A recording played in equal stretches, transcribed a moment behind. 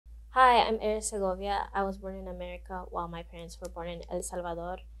Hi, I'm Eris Segovia. I was born in America while my parents were born in El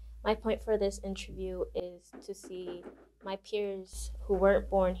Salvador. My point for this interview is to see my peers who weren't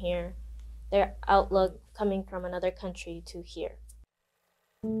born here, their outlook coming from another country to here.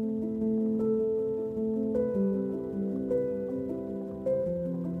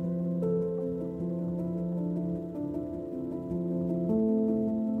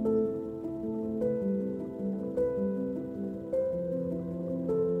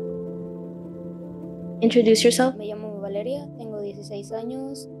 Introduce yourself. Me llamo Valeria, tengo 16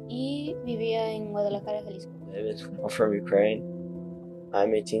 años y vivía en Guadalajara, Jalisco. David, I'm from Ukraine.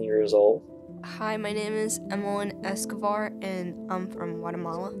 I'm 18 years old. Hi, my name is Emmeline Escobar and I'm from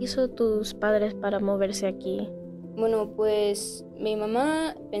Guatemala. ¿Qué hizo tus padres para moverse aquí? Bueno, pues mi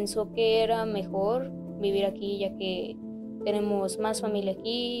mamá pensó que era mejor vivir aquí ya que tenemos más familia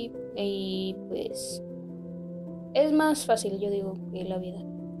aquí y pues es más fácil, yo digo, que la vida.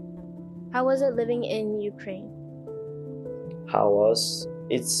 How was it living in Ukraine? How was?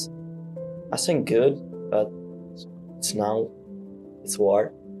 I think good, but it's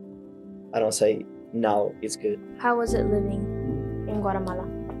war. I don't say now it's good. How was it living in Guatemala?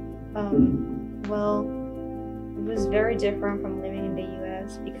 Well, it was very different from living in the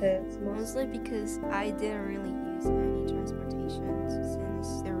US because Mostly because I didn't really use any transportation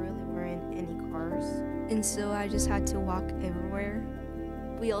since there really weren't any cars. And so I just had to walk everywhere.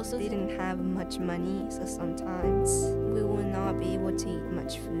 We also didn't have much money, so sometimes we would not be able to eat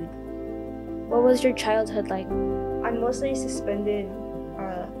much food. What was your childhood like? I'm mostly suspended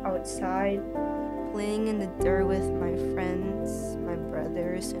outside. Playing in the dirt with my friends, my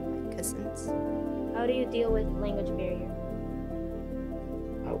brothers, and my cousins. How do you deal with language barrier?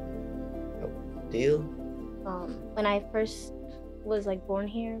 How deal? When I first was born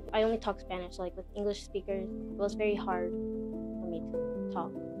here, I only talked Spanish. So with English speakers, it was very hard for me to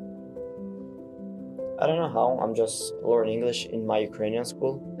talk. I don't know how. I'm just learning English in my Ukrainian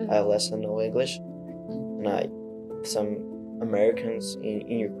school. I have less than no English, and some Americans in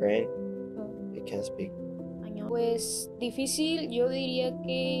Ukraine, they can speak. Pues difícil, yo diría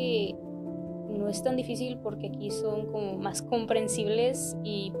que no es tan difícil porque aquí son como más comprensibles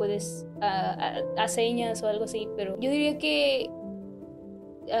y puedes a señas o algo así, pero yo diría que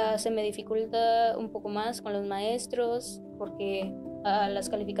se me dificulta un poco más con los maestros porque las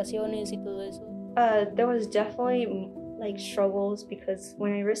calificaciones y todo eso. There was definitely struggles because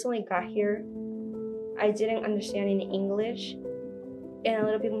when I recently got here, I didn't understand any English, and a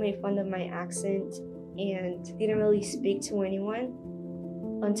lot of people made fun of my accent and didn't really speak to anyone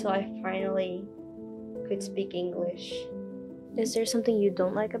until I finally could speak English. Is there something you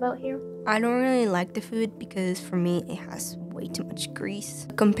don't like about here? I don't really like the food because for me it has way too much grease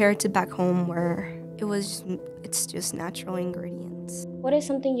compared to back home where it's just natural ingredients. What is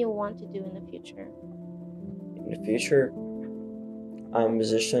something you want to do in the future? In the future, I'm a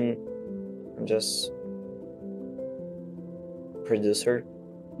musician. I'm just producer.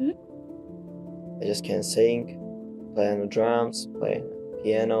 I just can sing, play on the drums, play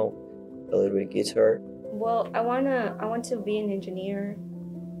piano, a little bit guitar. Well, I want to be an engineer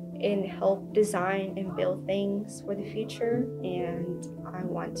and help design and build things for the future, and I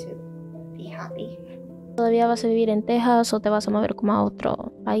want to be happy. ¿Todavía vas a vivir en Texas o te vas a mover como a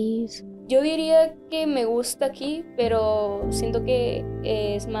otro país? Yo diría que me gusta aquí, pero siento que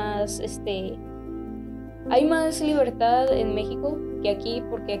es más, hay más libertad en México que aquí,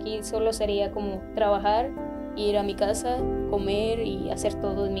 porque aquí solo sería como trabajar, ir a mi casa, comer y hacer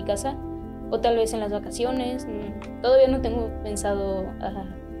todo en mi casa, o tal vez en las vacaciones. Todavía no tengo pensado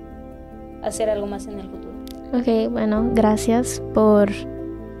hacer algo más en el futuro. Ok, bueno, gracias por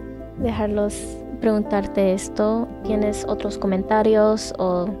dejarlos preguntarte esto. ¿Tienes otros comentarios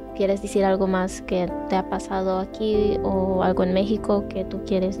o quieres decir algo más que te ha pasado aquí o algo en México que tú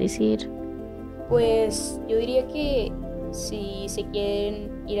quieres decir? Pues yo diría que si se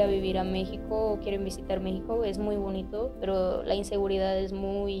quieren ir a vivir a México o quieren visitar México, es muy bonito, pero la inseguridad es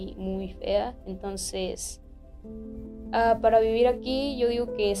muy, muy fea. Entonces, para vivir aquí yo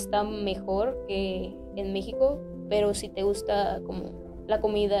digo que está mejor que en México, pero si te gusta como la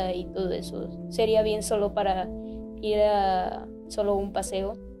comida y todo eso, sería bien solo para ir a solo un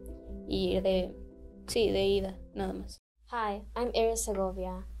paseo y ir de ida, nada más. Hi, I'm Eris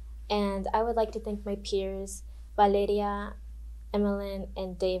Segovia, and I would like to thank my peers, Valeria, Emmeline,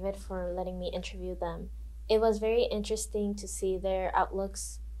 and David for letting me interview them. It was very interesting to see their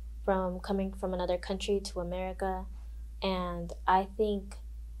outlooks from coming from another country to America, and I think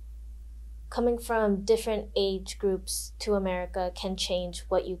coming from different age groups to America can change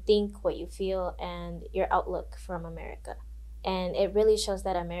what you think, what you feel, and your outlook from America. And it really shows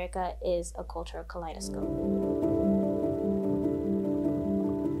that America is a cultural kaleidoscope.